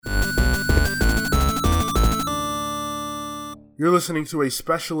You're listening to a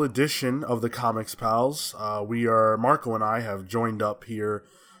special edition of the Comics Pals. Marco and I have joined up here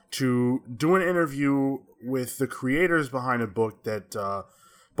to do an interview with the creators behind a book that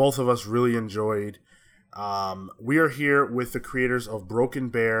both of us really enjoyed. We are here with the creators of Broken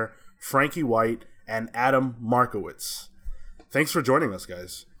Bear, Frankee White, and Adam Markiewicz. Thanks for joining us,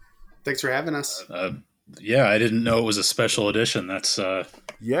 guys. Thanks for having us. Yeah, I didn't know it was a special edition. That's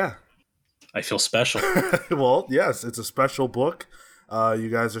yeah. I feel special. Well, yes, it's a special book. You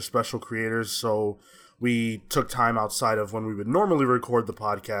guys are special creators, so we took time outside of when we would normally record the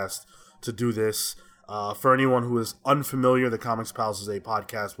podcast to do this. For anyone who is unfamiliar, the Comics Pals is a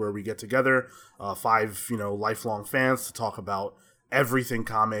podcast where we get together, five lifelong fans, to talk about everything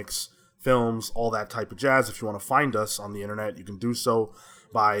comics, films, all that type of jazz. If you want to find us on the internet, you can do so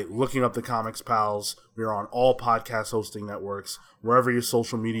by looking up the Comics Pals. We're on all podcast hosting networks, wherever your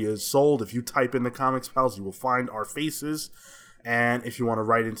social media is sold. If you type in the Comics Pals, you will find our faces. And if you want to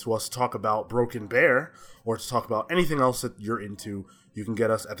write into us to talk about Broken Bear or to talk about anything else that you're into, you can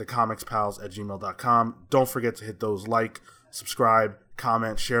get us at thecomicspals@gmail.com. Don't forget to hit those like, subscribe,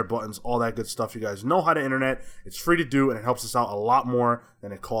 comment, share buttons, all that good stuff. You guys know how to internet. It's free to do, and it helps us out a lot more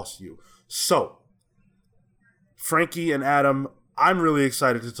than it costs you. So, Frankee and Adam, I'm really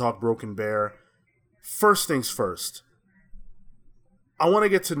excited to talk Broken Bear. First things first, I want to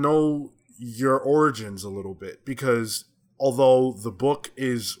get to know your origins a little bit, because although the book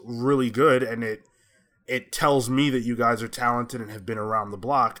is really good and it tells me that you guys are talented and have been around the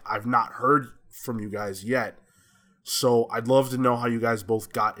block, I've not heard from you guys yet. So I'd love to know how you guys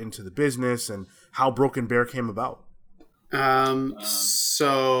both got into the business and how Broken Bear came about.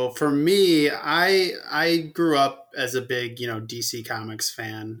 So for me, I grew up as a big, DC Comics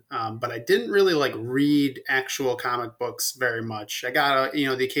fan, but I didn't really read actual comic books very much. I got the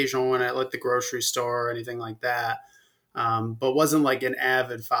occasional one at the grocery store or anything like that, but wasn't an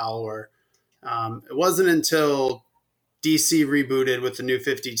avid follower. It wasn't until DC rebooted with the New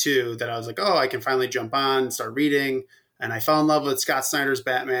 52 that I was I can finally jump on and start reading. And I fell in love with Scott Snyder's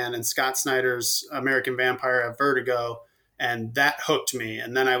Batman and Scott Snyder's American Vampire at Vertigo. And that hooked me.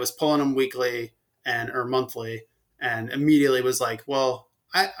 And then I was pulling them weekly or monthly, and immediately was I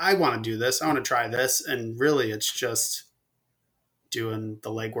want to do this. I want to try this. And really, it's just doing the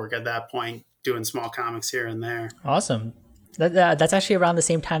legwork at that point, doing small comics here and there. Awesome. That's actually around the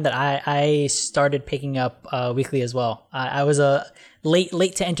same time that I started picking up weekly as well. I was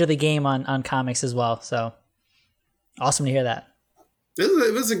late to enter the game on comics as well. So awesome to hear that.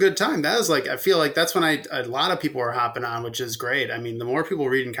 It was a good time. That was I feel like that's when a lot of people are hopping on, which is great. I mean, the more people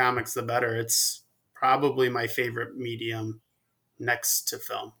reading comics, the better. It's probably my favorite medium next to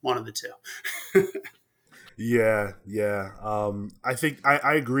film, one of the two. Yeah. I think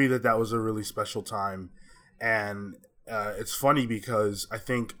I agree that was a really special time. And it's funny because I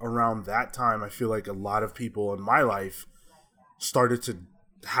think around that time, I feel like a lot of people in my life started to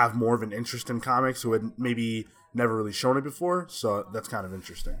have more of an interest in comics who had maybe never really shown it before, so that's kind of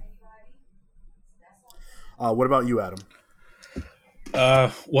interesting. What about you, Adam?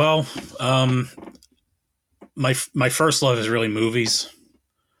 My first love is really movies.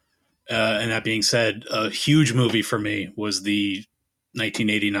 And that being said, a huge movie for me was the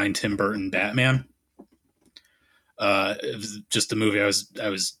 1989 Tim Burton Batman. It was just a movie. I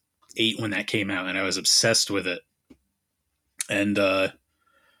was 8 when that came out, and I was obsessed with it. And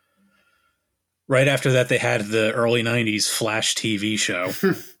right after that, they had the early 90s Flash TV show.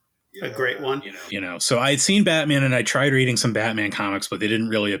 A great one. So I had seen Batman and I tried reading some Batman comics, but they didn't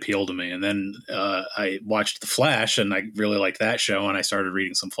really appeal to me. And then I watched The Flash and I really liked that show. And I started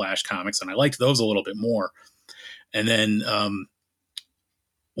reading some Flash comics and I liked those a little bit more. And then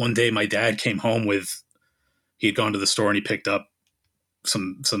one day my dad came home he had gone to the store and he picked up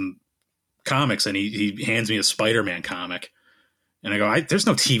some comics and he hands me a Spider-Man comic. And I go, there's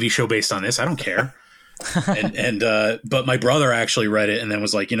no TV show based on this. I don't care. But my brother actually read it and then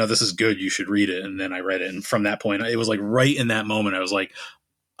was like, this is good. You should read it. And then I read it. And from that point, it was right in that moment, I was like,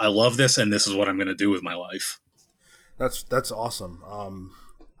 I love this. And this is what I'm going to do with my life. That's awesome.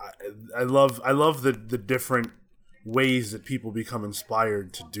 I love the different ways that people become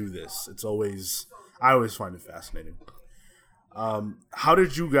inspired to do this. I always find it fascinating. How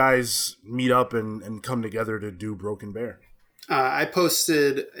did you guys meet up and come together to do Broken Bear? I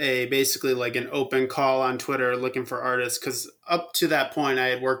posted basically an open call on Twitter looking for artists, because up to that point I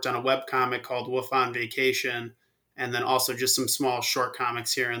had worked on a webcomic called Wolf on Vacation, and then also just some small short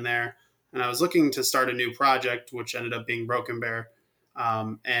comics here and there. And I was looking to start a new project, which ended up being Broken Bear.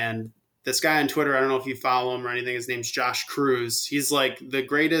 And this guy on Twitter, I don't know if you follow him or anything. His name's Josh Cruz. He's like the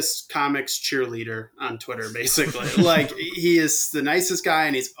greatest comics cheerleader on Twitter, basically. Like, he is the nicest guy,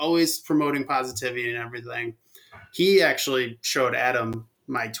 and he's always promoting positivity and everything. He actually showed Adam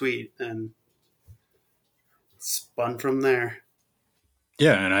my tweet and spun from there.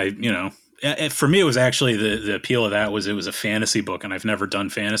 Yeah, and for me, it was actually the appeal of that was it was a fantasy book, and I've never done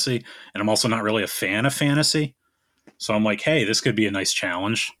fantasy, and I'm also not really a fan of fantasy. So I'm like, hey, this could be a nice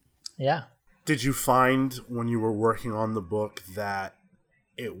challenge. Yeah. Did you find when you were working on the book that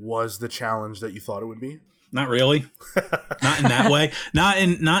it was the challenge that you thought it would be? Not really. Not in that way. Not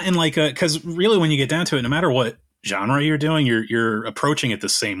in like a, because really when you get down to it, no matter what genre you're doing, you're approaching it the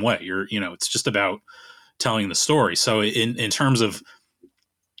same way. It's just about telling the story. So in terms of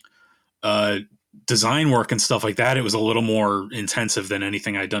design work and stuff like that, it was a little more intensive than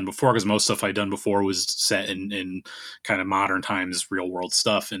anything I'd done before, because most stuff I'd done before was set in kind of modern times, real world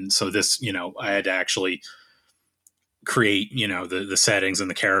stuff. And so this, I had to actually create, the settings and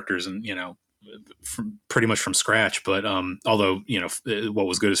the characters and, pretty much from scratch. But although, what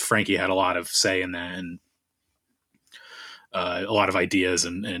was good is Frankee had a lot of say in that and a lot of ideas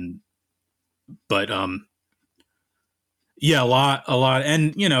but yeah, a lot.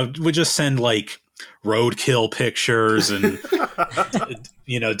 And, would just send like roadkill pictures and,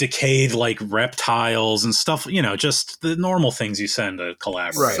 decayed like reptiles and stuff, just the normal things you send to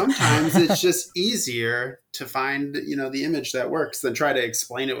collaborate. Right. Sometimes it's just easier to find, the image that works than try to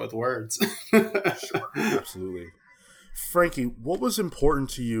explain it with words. Sure, absolutely. Frankee, what was important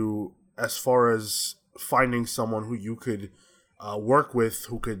to you as far as finding someone who you could work with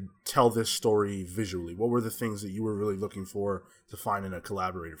who could tell this story visually? What were the things that you were really looking for to find in a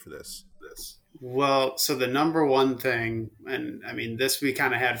collaborator for this? Well, so the number one thing, and I mean, this we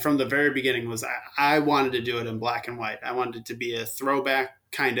kind of had from the very beginning, was I wanted to do it in black and white. I wanted it to be a throwback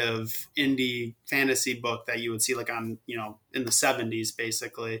kind of indie fantasy book that you would see like on, in the 70s,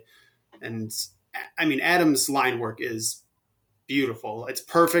 basically. And I mean, Adam's line work is beautiful. It's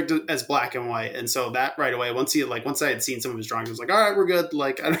perfect as black and white. And so that right away, once I had seen some of his drawings, I was like, all right, we're good.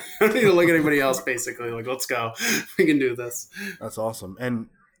 Like, I don't need to look at anybody else, basically. Like, let's go. We can do this. That's awesome.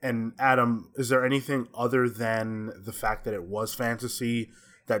 And Adam, is there anything other than the fact that it was fantasy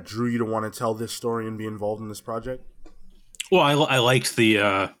that drew you to want to tell this story and be involved in this project? Well, I liked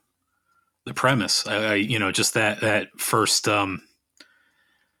the premise. I just that first, I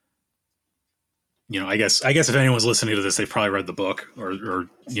guess if anyone's listening to this, they've probably read the book or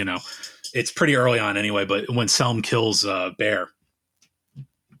it's pretty early on anyway, but when Selm kills Bear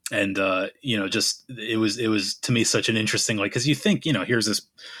and, just, it was to me such an interesting, like, cause you think, here's this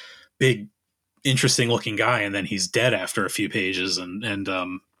big, interesting looking guy, and then he's dead after a few pages. And I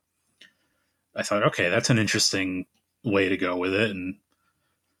thought, okay, that's an interesting way to go with it. And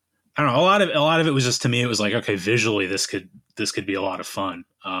I don't know, a lot of it was just, to me, it was like, okay, visually this could be a lot of fun.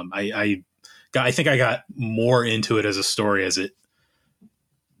 I think I got more into it as a story as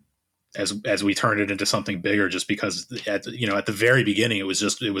we turned it into something bigger, just because at the very beginning it was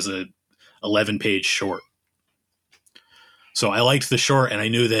a 11-page short. So I liked the short, and I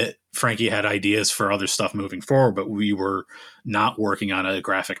knew that Frankee had ideas for other stuff moving forward, but we were not working on a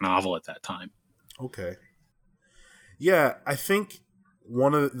graphic novel at that time. Okay. Yeah, I think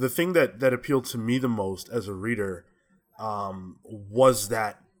one of the thing that appealed to me the most as a reader was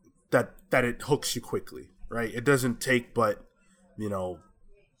that it hooks you quickly, right? It doesn't take but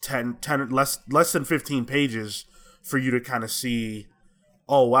 10 less than 15 pages for you to kind of see,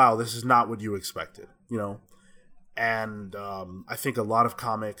 oh wow, this is not what you expected, and I think a lot of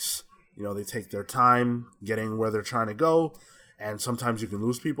comics, they take their time getting where they're trying to go, and sometimes you can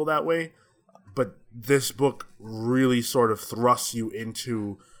lose people that way, but this book really sort of thrusts you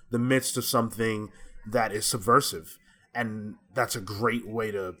into the midst of something that is subversive, and that's a great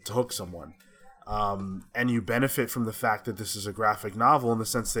way to hook someone. And you benefit from the fact that this is a graphic novel in the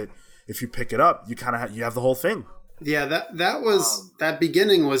sense that if you pick it up, you kind of you have the whole thing. Yeah, that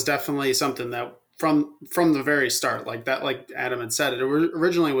beginning was definitely something that from the very start, like Adam had said, it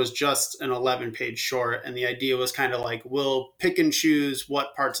originally was just an 11-page short, and the idea was kind of like, we'll pick and choose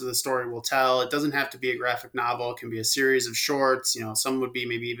what parts of the story we'll tell. It doesn't have to be a graphic novel; it can be a series of shorts. Some would be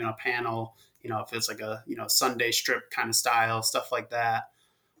maybe even a panel. If it's like a Sunday strip kind of style, stuff like that.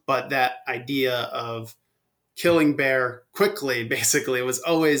 But that idea of killing Bear quickly, basically, was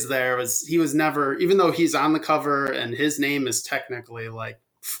always there. He was never, even though he's on the cover and his name is technically like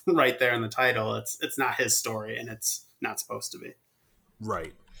right there in the title, it's not his story, and it's not supposed to be.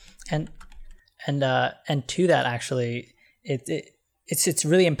 Right. And to that, actually, it's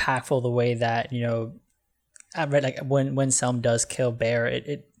really impactful the way that, right, like when Selm does kill Bear,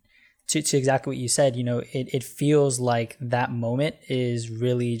 to exactly what you said, it feels like that moment is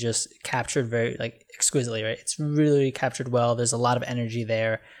really just captured very like exquisitely, right? It's really captured well. There's a lot of energy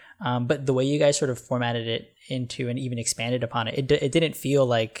there. But the way you guys sort of formatted it into and even expanded upon it, it didn't feel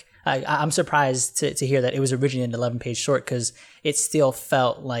like, I'm surprised to hear that it was originally an 11-page short, because it still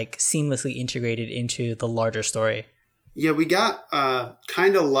felt like seamlessly integrated into the larger story. Yeah, we got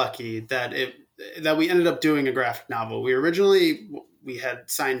kind of lucky that we ended up doing a graphic novel. We had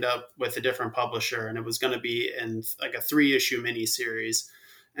signed up with a different publisher, and it was going to be in like a 3-issue miniseries.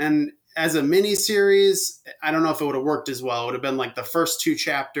 And as a miniseries, I don't know if it would have worked as well. It would have been like the first 2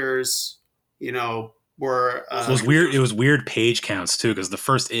 chapters, were it was weird. It was weird page counts too, because the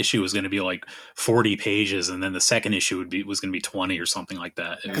first issue was going to be like 40 pages, and then the second issue was going to be 20 or something like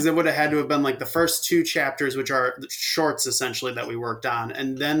that. Because it would have had to have been like the first 2 chapters, which are shorts essentially that we worked on,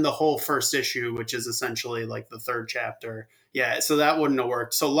 and then the whole first issue, which is essentially like the 3rd chapter. Yeah, so that wouldn't have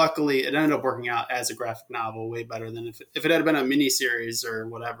worked. So luckily, it ended up working out as a graphic novel way better than if it had been a miniseries or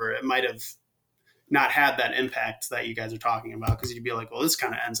whatever. It might have not had that impact that you guys are talking about, because you'd be like, well, this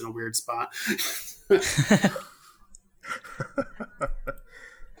kind of ends in a weird spot.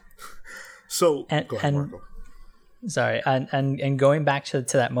 So go ahead, Marco. Sorry, and going back to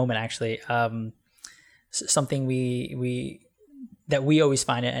that moment, actually, something that we always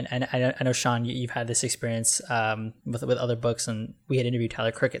find it, and I know, Sean, you've had this experience with other books, and we had interviewed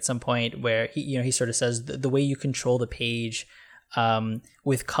Tyler Crook at some point where he sort of says the way you control the page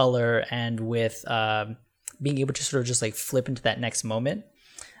with color and with being able to sort of just like flip into that next moment.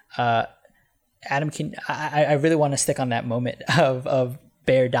 Adam, I really want to stick on that moment of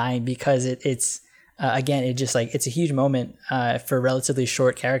Bear dying, because it's again, it just like, it's a huge moment for a relatively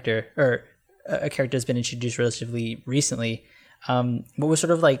short character, or a character that's been introduced relatively recently. What was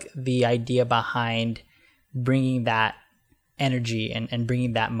sort of like the idea behind bringing that energy and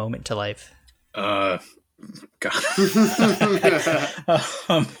bringing that moment to life? God.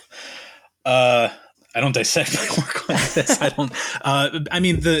 I don't dissect my work like this. I don't. I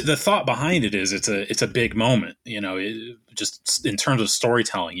mean, the thought behind it is it's a big moment. Just in terms of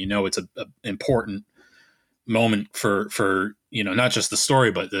storytelling, it's a important moment for not just the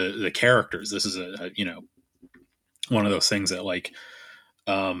story but the characters. This is a one of those things that like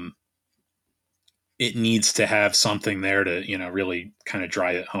it needs to have something there to really kind of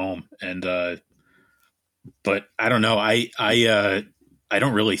drive it home. And but I don't know. I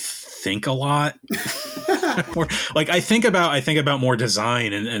don't really think a lot. Like I think about more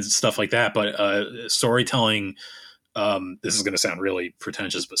design and stuff like that, but storytelling, this is going to sound really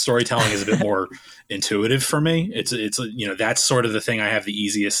pretentious, but storytelling is a bit more intuitive for me. It's that's sort of the thing I have the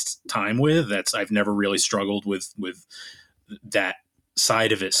easiest time with. I've never really struggled with that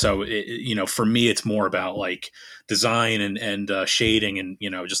side of it. So for me, it's more about like design and shading and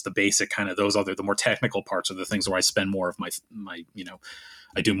just the basic kind of the more technical parts are the things where I spend more of my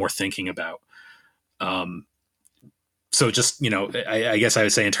I do more thinking about. So just, I guess I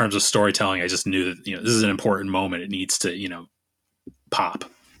would say in terms of storytelling, I just knew that, this is an important moment. It needs to, pop.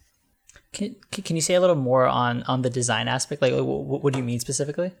 Can you say a little more on the design aspect? Like, what do you mean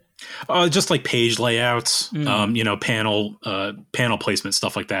specifically? Just like page layouts, panel placement,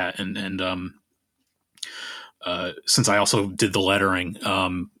 stuff like that. And since I also did the lettering,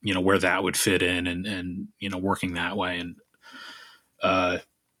 where that would fit in and working that way and,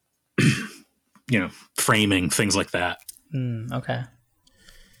 framing, things like that. Okay.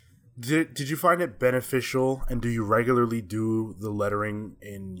 Did you find it beneficial, and do you regularly do the lettering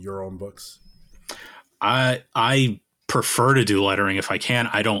in your own books? I prefer to do lettering if I can.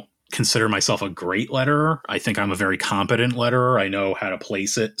 I don't consider myself a great letterer. I think I'm a very competent letterer. I know how to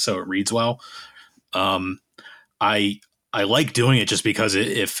place it so it reads well. I like doing it just because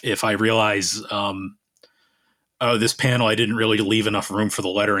if I realize, this panel, I didn't really leave enough room for the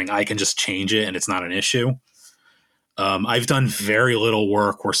lettering, I can just change it and it's not an issue. I've done very little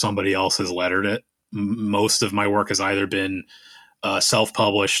work where somebody else has lettered it. Most of my work has either been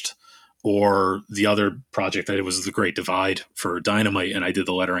self-published, or the other project I did was The Great Divide for Dynamite, and I did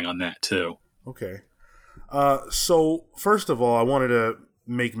the lettering on that too. Okay. So first of all, I wanted to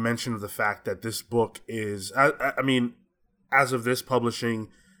make mention of the fact that this book is, I mean, as of this publishing,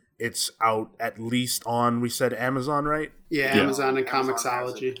 it's out at least on, we said Amazon, right? Yeah, Amazon and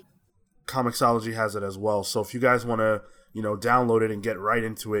Comixology. Comixology has it as well. So if you guys want to, download it and get right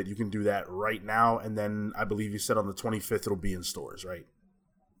into it, you can do that right now. And then I believe you said on the 25th it'll be in stores, right?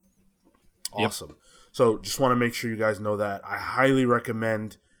 Awesome. Yep. So just want to make sure you guys know that. I highly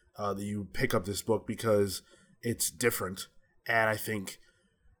recommend that you pick up this book because it's different. And I think,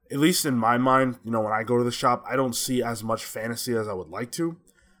 at least in my mind, when I go to the shop, I don't see as much fantasy as I would like to.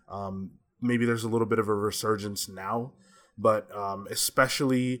 Maybe there's a little bit of a resurgence now, but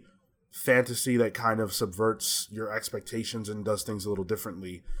especially fantasy that kind of subverts your expectations and does things a little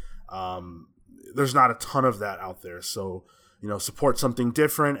differently. There's not a ton of that out there. So, support something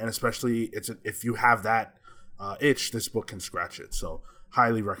different, and especially if you have that itch, this book can scratch it. So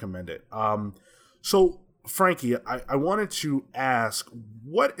highly recommend it. So Frankee, I wanted to ask,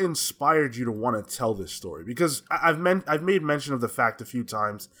 what inspired you to want to tell this story? Because I've made mention of the fact a few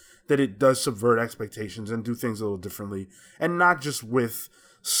times that it does subvert expectations and do things a little differently, and not just with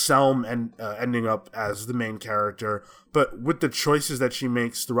Selm and ending up as the main character, but with the choices that she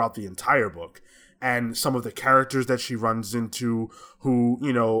makes throughout the entire book, and some of the characters that she runs into who,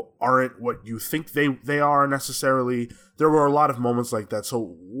 aren't what you think they are necessarily. There were a lot of moments like that.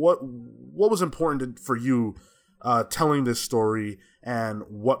 So what was important for you telling this story, and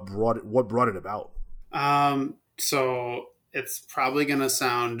what brought it about? So it's probably going to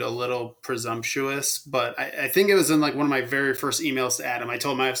sound a little presumptuous, but I think it was in like one of my very first emails to Adam. I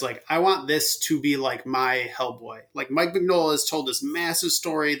told him, I was like, I want this to be like my Hellboy. Like, Mike Mignola has told this massive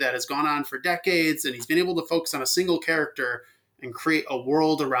story that has gone on for decades, and he's been able to focus on a single character and create a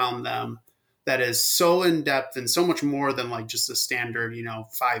world around them that is so in depth and so much more than like just a standard,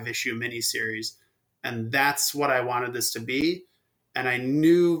 5-issue miniseries. And that's what I wanted this to be. And I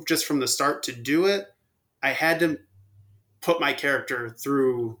knew just from the start to do it, I had to put my character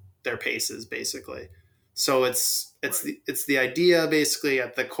through their paces, basically. So it's the idea, basically,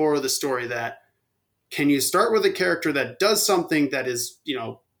 at the core of the story, that can you start with a character that does something that is,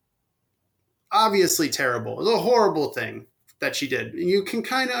 obviously terrible. It's a horrible thing that she did. And you can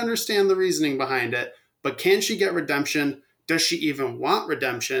kind of understand the reasoning behind it, but can she get redemption? Does she even want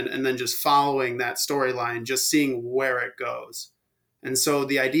redemption? And then just following that storyline, just seeing where it goes. And so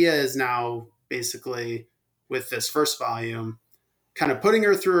the idea is now, basically, with this first volume, kind of putting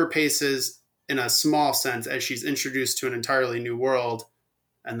her through her paces in a small sense as she's introduced to an entirely new world,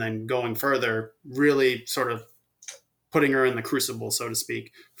 and then going further, really sort of putting her in the crucible, so to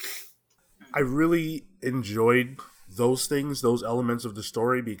speak. I really enjoyed those things, those elements of the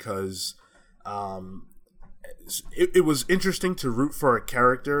story, because it was interesting to root for a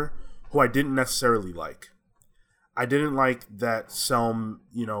character who I didn't necessarily like. I didn't like that Selm,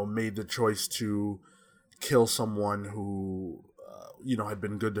 made the choice to kill someone who, had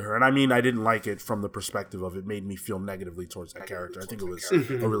been good to her. And I mean, I didn't like it from the perspective of it made me feel negatively towards that character. I think it was a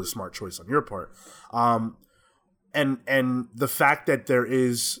really smart choice on your part. And the fact that there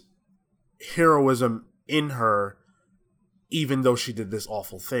is heroism in her, even though she did this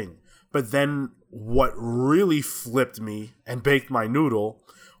awful thing. But then what really flipped me and baked my noodle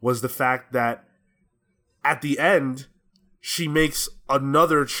was the fact that at the end, she makes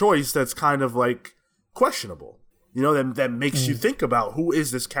another choice that's kind of like questionable, that makes you think about, who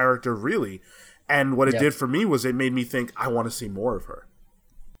is this character really? And what it did for me was it made me think, I want to see more of her.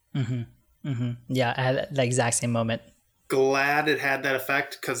 Yeah, I had the exact same moment. Glad it had that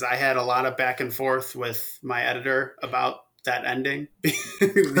effect, because I had a lot of back and forth with my editor about that ending. He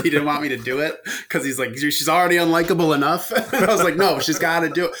didn't want me to do it because he's like, she's already unlikable enough. And I was like, no, she's got to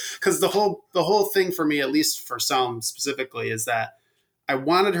do it. Because the whole thing for me, at least for some specifically, is that I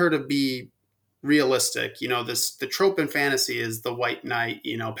wanted her to be realistic. The trope in fantasy is the white knight,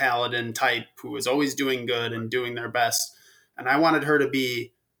 paladin type who is always doing good and doing their best. And I wanted her to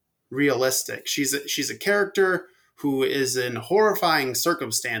be realistic. She's a character who is in horrifying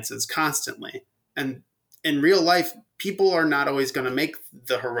circumstances constantly. And in real life, people are not always going to make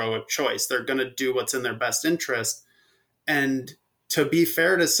the heroic choice. They're going to do what's in their best interest. And to be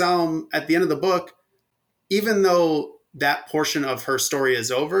fair to Selm, at the end of the book, even though that portion of her story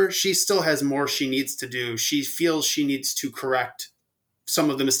is over, she still has more she needs to do. She feels she needs to correct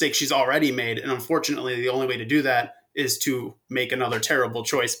some of the mistakes she's already made. And unfortunately, the only way to do that is to make another terrible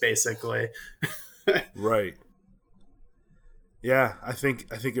choice, basically. Right. Yeah, I think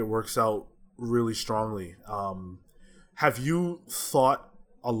it works out really strongly. Have you thought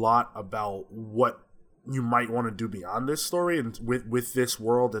a lot about what you might want to do beyond this story and with this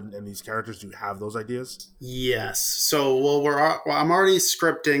world and these characters? Do you have those ideas? Yes. So, I'm already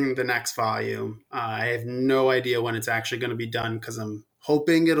scripting the next volume. I have no idea when it's actually going to be done, because I'm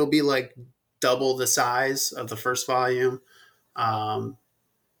hoping it'll be like double the size of the first volume.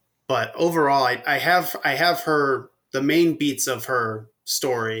 But overall, I have the main beats of her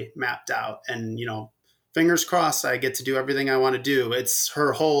story mapped out, and fingers crossed I get to do everything I want to do. It's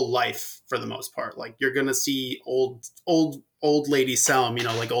her whole life for the most part. Like, you're gonna see old lady Selm,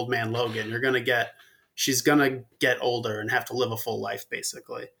 like old man Logan. She's gonna get older and have to live a full life,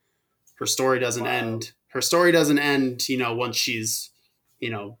 basically. Her story doesn't end. Once she's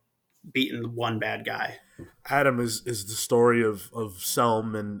beating one bad guy. Adam, is the story of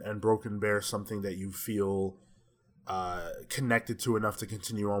Selm and Broken Bear something that you feel connected to enough to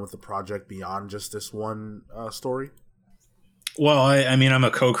continue on with the project beyond just this one story? Well, I mean, I'm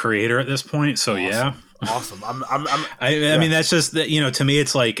a co-creator at this point, so awesome. Yeah. Awesome. I mean, that's just that, to me,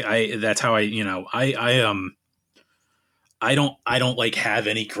 it's like, that's how I don't like have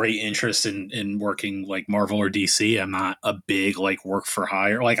any great interest in working like Marvel or DC. I'm not a big like work for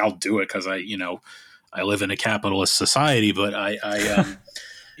hire. Like I'll do it because I live in a capitalist society, but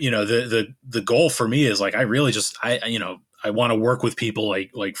the goal for me is like, I really just, I want to work with people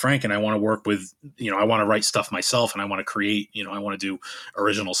like Frank, and I want to work with, I want to write stuff myself, and I want to create, I want to do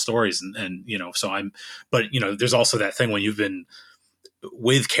original stories, and but there's also that thing when you've been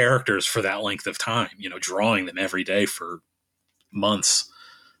with characters for that length of time, drawing them every day for months,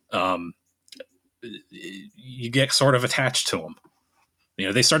 you get sort of attached to them.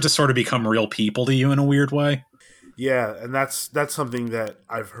 They start to sort of become real people to you in a weird way. Yeah, and that's something that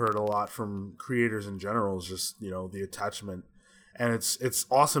I've heard a lot from creators in general, is just, the attachment. And it's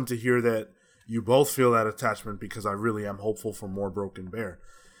awesome to hear that you both feel that attachment, because I really am hopeful for more Broken Bear.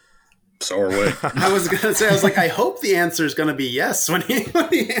 So are we. I was going to say, I hope the answer is going to be yes when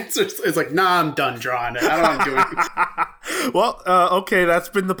the answer is like, nah, I'm done drawing it. I don't want to do it. Well, okay, that's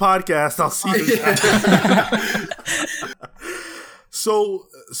been the podcast. I'll see you. So,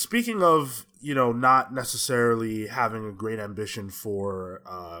 speaking of, not necessarily having a great ambition for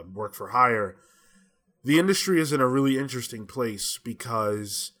work for hire, the industry is in a really interesting place,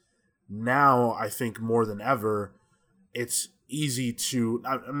 because now I think more than ever, it's easy to,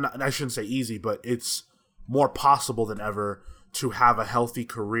 I shouldn't say easy, but it's more possible than ever to have a healthy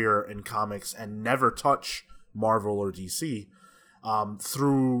career in comics and never touch Marvel or DC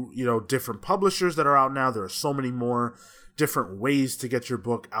through, different publishers that are out now. There are so many more different ways to get your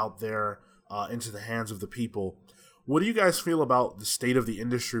book out there into the hands of the people. What do you guys feel about the state of the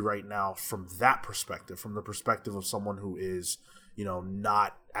industry right now from that perspective, from the perspective of someone who is,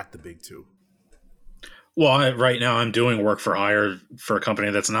 not at the big two? Well, right now I'm doing work for hire for a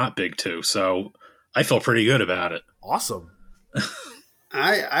company that's not big two, so I feel pretty good about it. Awesome.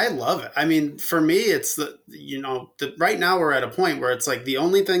 I love it. I mean, for me, it's right now we're at a point where it's like the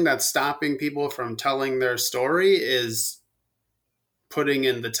only thing that's stopping people from telling their story is putting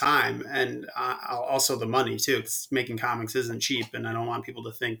in the time, and also the money too, because making comics isn't cheap, and I don't want people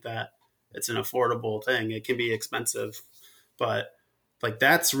to think that it's an affordable thing. It can be expensive, but like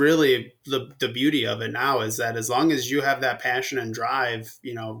that's really the beauty of it now, is that as long as you have that passion and drive,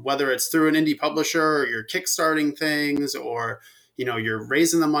 whether it's through an indie publisher or you're kickstarting things, or you're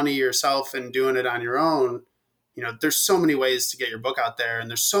raising the money yourself and doing it on your own, there's so many ways to get your book out there, and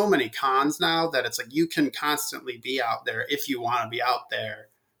there's so many cons now that it's like you can constantly be out there if you want to be out there,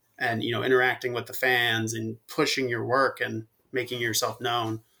 and interacting with the fans and pushing your work and making yourself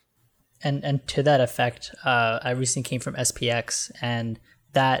known. And to that effect, I recently came from SPX, and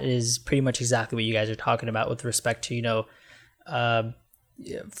that is pretty much exactly what you guys are talking about with respect to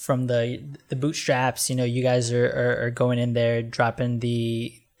from the bootstraps. You guys are going in there, dropping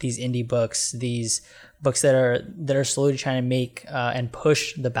these indie books, these books that are slowly trying to make and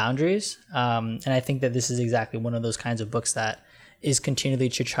push the boundaries. And I think that this is exactly one of those kinds of books that is continually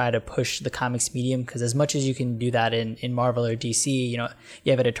to try to push the comics medium, because as much as you can do that in Marvel or DC, you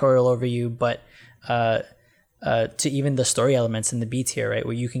have editorial over you, but to even the story elements and the beats here, right,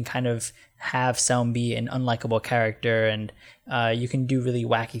 where you can kind of have Selm be an unlikable character, and you can do really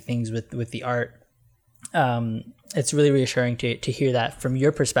wacky things with the art. It's really reassuring to hear that from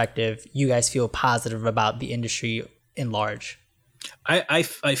your perspective, you guys feel positive about the industry in large. I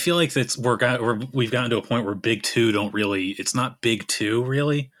feel like we've gotten to a point where big two it's not big two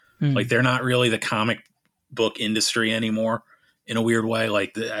really. Like they're not really the comic book industry anymore in a weird way.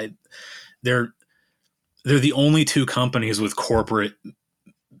 Like they're the only two companies with corporate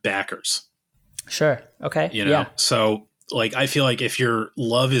backers. Sure. Okay. Yeah. So like, I feel like if your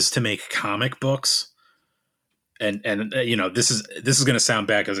love is to make comic books, and this is going to sound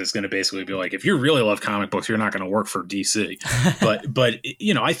bad, because it's going to basically be like, if you really love comic books, you're not going to work for DC. but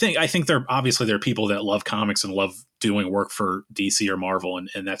I think there are people that love comics and love doing work for DC or Marvel,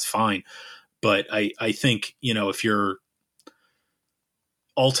 and that's fine. But I think, if your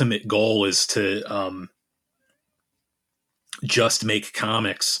ultimate goal is to just make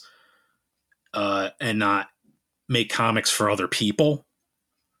comics and not make comics for other people,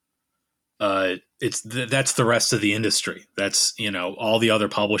 that's the rest of the industry. That's, all the other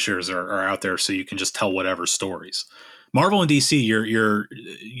publishers are out there, so you can just tell whatever stories. Marvel and DC,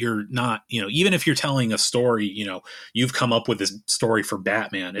 you're not, even if you're telling a story, you've come up with this story for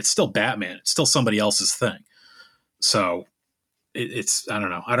Batman. It's still Batman. It's still somebody else's thing. So it's I don't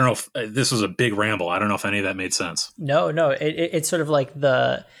know. I don't know if this was a big ramble. I don't know if any of that made sense. No. It's sort of like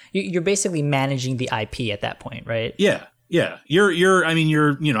you're basically managing the IP at that point, right? Yeah. You're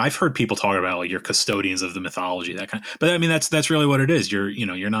I've heard people talk about like you're custodians of the mythology, that kind of, but I mean, that's really what it is.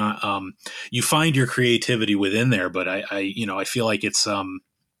 You're not, you find your creativity within there, but I feel like it's, I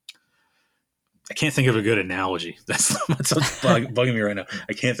can't think of a good analogy. That's what's bugging me right now.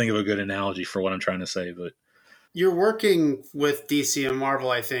 I can't think of a good analogy for what I'm trying to say, but you're working with DC and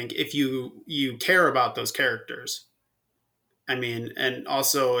Marvel, I think, if you care about those characters. I mean, and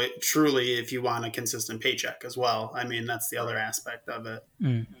also truly, if you want a consistent paycheck as well. I mean, that's the other aspect of it.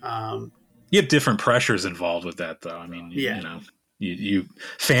 You have different pressures involved with that, though. I mean, you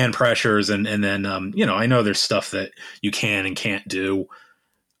fan pressures, and then I know there's stuff that you can and can't do,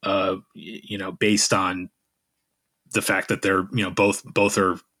 based on the fact that they're both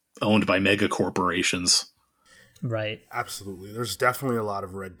are owned by mega corporations. Right. Absolutely. There's definitely a lot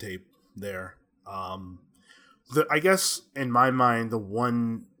of red tape there. I guess in my mind, the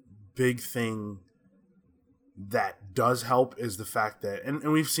one big thing that does help is the fact that,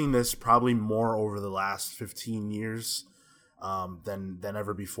 and we've seen this probably more over the last 15 years than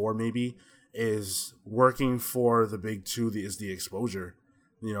ever before, maybe, is working for the big two is the exposure.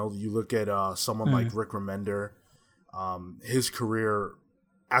 You look at someone like Rick Remender, his career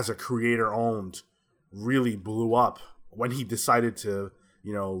as a creator-owned really blew up when he decided to,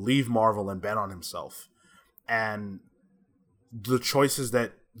 leave Marvel and bet on himself. And the choices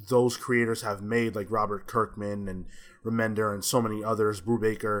that those creators have made, like Robert Kirkman and Remender and so many others,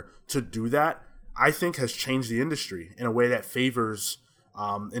 Brubaker, to do that, I think has changed the industry in a way that favors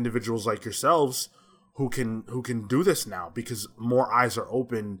individuals like yourselves who can do this now, because more eyes are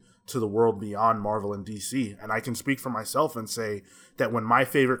open to the world beyond Marvel and DC. And I can speak for myself and say that when my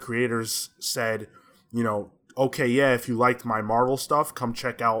favorite creators said, okay, yeah, if you liked my Marvel stuff, come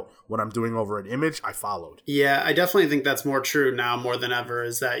check out what I'm doing over at Image, I followed. Yeah, I definitely think that's more true now more than ever,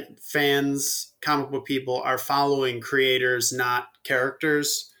 is that fans, comic book people, are following creators, not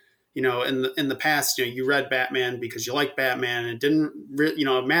characters. In the past, you read Batman because you liked Batman, and it didn't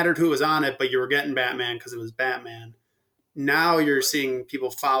it mattered who was on it, but you were getting Batman because it was Batman. Now you're seeing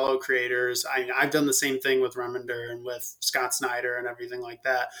people follow creators. I've done the same thing with Remender and with Scott Snyder and everything like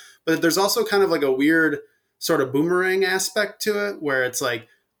that. But there's also kind of like a weird sort of boomerang aspect to it, where it's like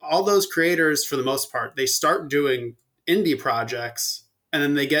all those creators, for the most part, they start doing indie projects, and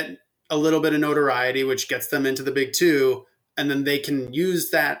then they get a little bit of notoriety, which gets them into the big two. And then they can use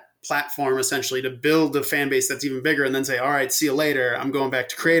that platform essentially to build a fan base that's even bigger, and then say, all right, see you later. I'm going back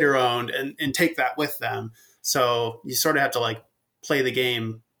to creator owned, and take that with them. So you sort of have to like play the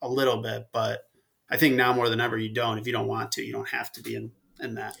game a little bit, but I think now more than ever, you don't. If you don't want to, you don't have to be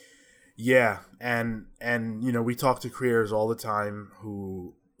in that. Yeah, and we talk to creators all the time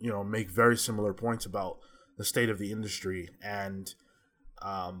who make very similar points about the state of the industry, and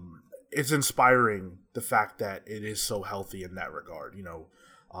it's inspiring the fact that it is so healthy in that regard.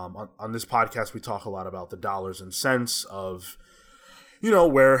 On this podcast we talk a lot about the dollars and cents of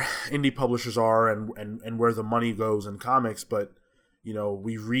where indie publishers are and where the money goes in comics, but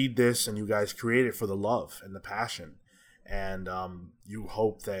we read this and you guys create it for the love and the passion, and you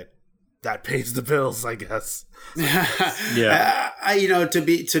hope that pays the bills, I guess. Yeah.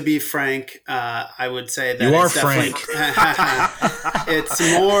 To be frank, I would say that you are frank.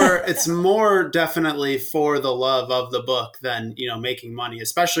 It's more definitely for the love of the book than making money,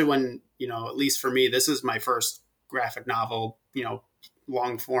 especially when at least for me, this is my first graphic novel,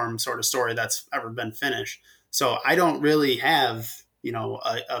 long form sort of story that's ever been finished. So I don't really have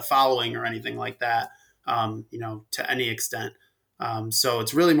a following or anything like that, to any extent. So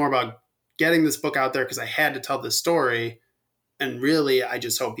it's really more about getting this book out there because I had to tell this story, and really I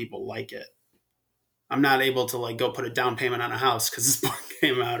just hope people like it. I'm not able to like go put a down payment on a house because this book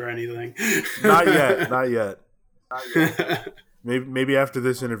came out or anything. Not yet. Maybe after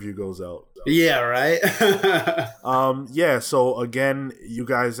this interview goes out. Yeah, right. Yeah. So again, you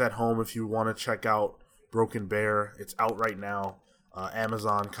guys at home, if you want to check out Broken Bear, it's out right now.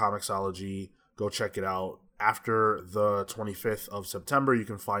 Amazon, Comixology, go check it out. After the 25th of September, you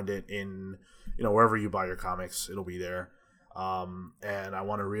can find it in, wherever you buy your comics, it'll be there. And I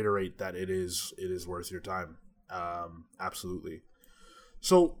want to reiterate that it is worth your time. Absolutely.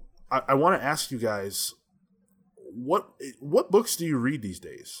 So I want to ask you guys, what books do you read these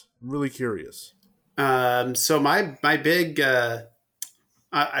days? I'm really curious. So my big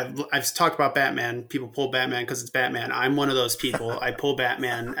I've talked about Batman. People pull Batman because it's Batman. I'm one of those people. I pull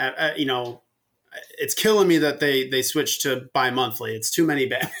Batman. It's killing me that they switched to bi-monthly. It's too many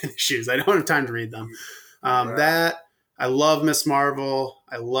Batman issues. I don't have time to read them. That I love Miss Marvel.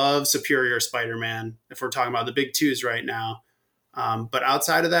 I love Superior Spider-Man. If we're talking about the big twos right now, but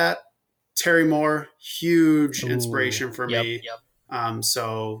outside of that, Terry Moore, huge inspiration for me. Yep.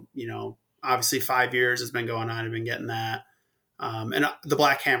 So obviously 5 years has been going on. I've been getting that. And the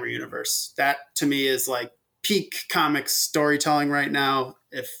Black Hammer universe, that to me is like peak comics storytelling right now.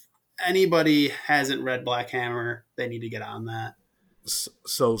 If anybody hasn't read Black Hammer, they need to get on that.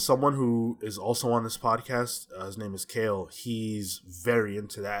 So someone who is also on this podcast, his name is Kale. He's very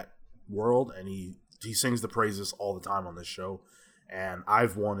into that world, and he sings the praises all the time on this show. And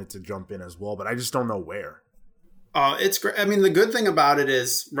I've wanted to jump in as well, but I just don't know where. It's great. I mean, the good thing about it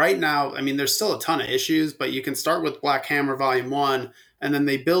is right now, I mean, there's still a ton of issues, but you can start with Black Hammer Volume 1, and then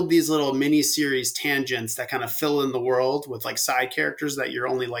they build these little mini-series tangents that kind of fill in the world with like side characters that you're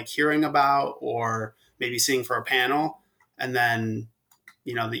only like hearing about or maybe seeing for a panel. And then,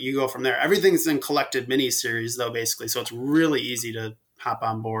 that you go from there. Everything's in collected mini-series though, basically. So it's really easy to hop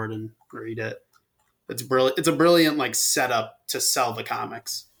on board and read it. It's brilliant. It's a brilliant like setup to sell the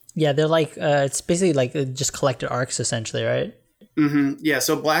comics. Yeah, they're like it's basically like just collected arcs essentially, right? Mm-hmm. Yeah.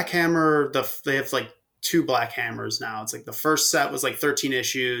 So Black Hammer, they have like 2 Black Hammers now. It's like the first set was like 13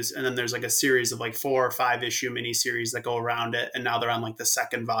 issues, and then there's like a series of like 4 or 5 issue miniseries that go around it, and now they're on like the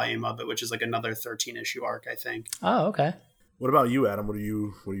second volume of it, which is like another 13 issue arc, I think. Oh, okay. What about you, Adam? What are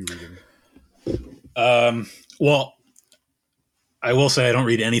you reading? Well, I will say I don't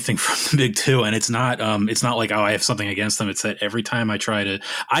read anything from the big two, and it's not like, I have something against them. It's that every time I try to,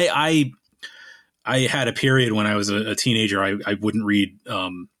 I had a period when I was a teenager, I wouldn't read, I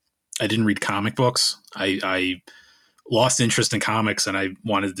didn't read comic books. I lost interest in comics, and I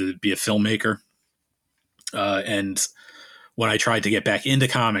wanted to be a filmmaker. And when I tried to get back into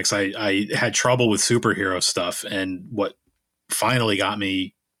comics, I had trouble with superhero stuff. And what finally got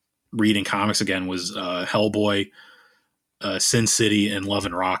me reading comics again was Hellboy, Sin City, and Love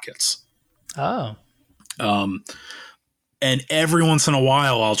and Rockets. Oh. And every once in a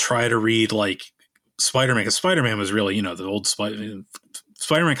while I'll try to read like Spider-Man, because Spider-Man was really, the old Spider-Man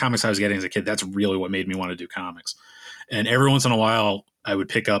comics I was getting as a kid. That's really what made me want to do comics. And every once in a while I would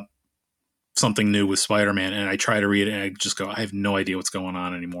pick up something new with Spider-Man, and I try to read it, and I just go, I have no idea what's going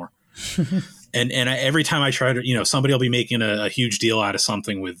on anymore. And every time I try to, somebody will be making a huge deal out of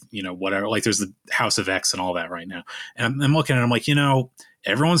something with, whatever, like there's the House of X and all that right now. And I'm looking at it, I'm like,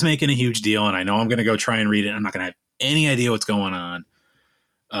 everyone's making a huge deal, and I know I'm going to go try and read it. And I'm not going to have any idea what's going on.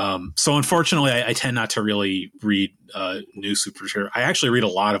 So unfortunately, I tend not to really read new superhero. I actually read a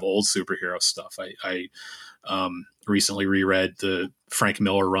lot of old superhero stuff. I recently reread the Frank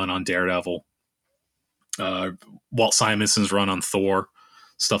Miller run on Daredevil, Walt Simonson's run on Thor.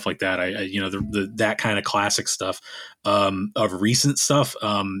 Stuff like that. That kind of classic stuff. Of recent stuff,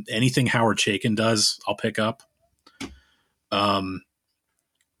 anything Howard Chaykin does, I'll pick up.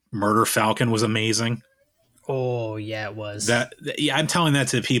 Murder Falcon was amazing. Oh yeah, it was. I'm telling that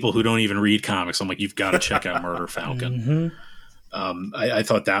to people who don't even read comics. I'm like, you've got to check out Murder Falcon. Mm-hmm. I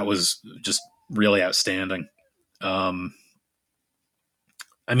thought that was just really outstanding.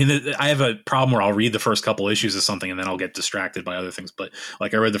 I have a problem where I'll read the first couple issues of something and then I'll get distracted by other things. But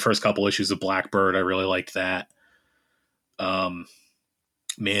like I read the first couple issues of Blackbird. I really liked that.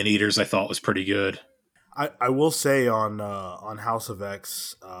 Man-Eaters I thought was pretty good. I will say on House of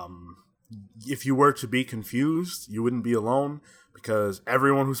X, if you were to be confused, you wouldn't be alone, because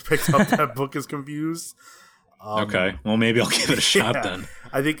everyone who's picked up that book is confused. Okay, well maybe I'll give it a shot then.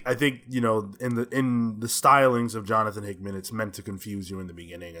 I think in the stylings of Jonathan Hickman, it's meant to confuse you in the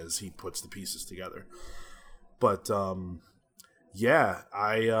beginning as he puts the pieces together. But I'm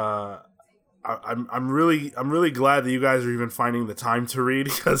really glad that you guys are even finding the time to read,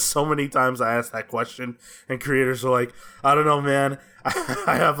 because so many times I ask that question and creators are like, I don't know, man.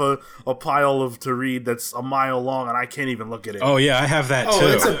 I have a pile to read that's a mile long and I can't even look at it. Oh yeah, I have that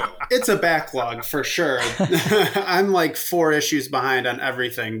too. It's a backlog for sure. I'm like 4 issues behind on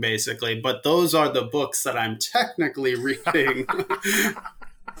everything basically, but those are the books that I'm technically reading.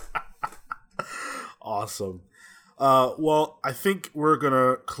 Awesome. Well, I think we're going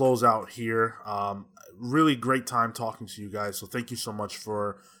to close out here. Really great time talking to you guys. So thank you so much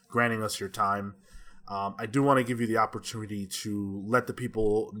for granting us your time. I do want to give you the opportunity to let the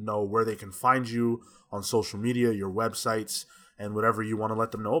people know where they can find you on social media, your websites, and whatever you want to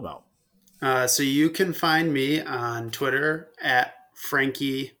let them know about. So you can find me on Twitter at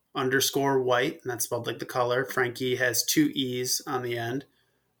Frankee_white, and that's spelled like the color. Frankee has 2 E's on the end.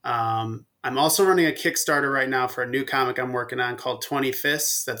 I'm also running a Kickstarter right now for a new comic I'm working on called 20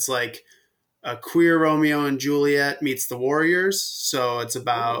 Fists. That's like a queer Romeo and Juliet meets the Warriors. So it's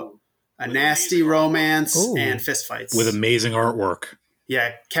about a nasty romance and fistfights. With amazing artwork.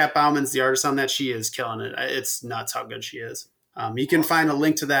 Yeah, Kat Bauman's the artist on that. She is killing it. It's nuts how good she is. You can find a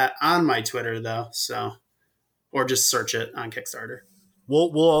link to that on my Twitter, though, or just search it on Kickstarter.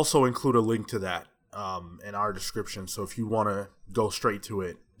 We'll also include a link to that in our description. So if you want to go straight to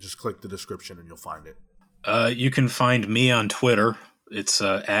it, just click the description and you'll find it. You can find me on Twitter. It's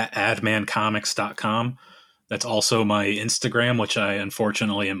at admancomics.com. That's also my Instagram, which I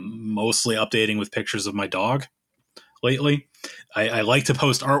unfortunately am mostly updating with pictures of my dog lately. I like to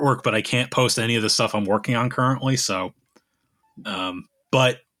post artwork, but I can't post any of the stuff I'm working on currently. So,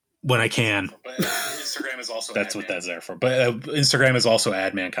 but when I can, Instagram is also that's what that's there for. But Instagram is also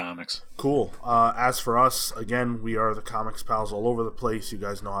Adman Comics. Cool. As for us, again, we are the Comics Pals all over the place. You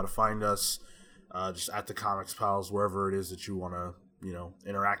guys know how to find us. Just at the Comics Pals, wherever it is that you want to,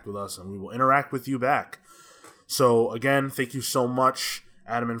 interact with us, and we will interact with you back. So again, thank you so much,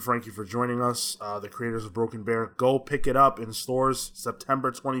 Adam and Frankie, for joining us. The creators of Broken Bear. Go pick it up in stores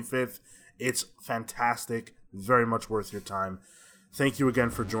September 25th. It's fantastic. Very much worth your time. Thank you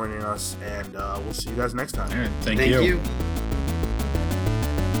again for joining us, and we'll see you guys next time. All right, thank you.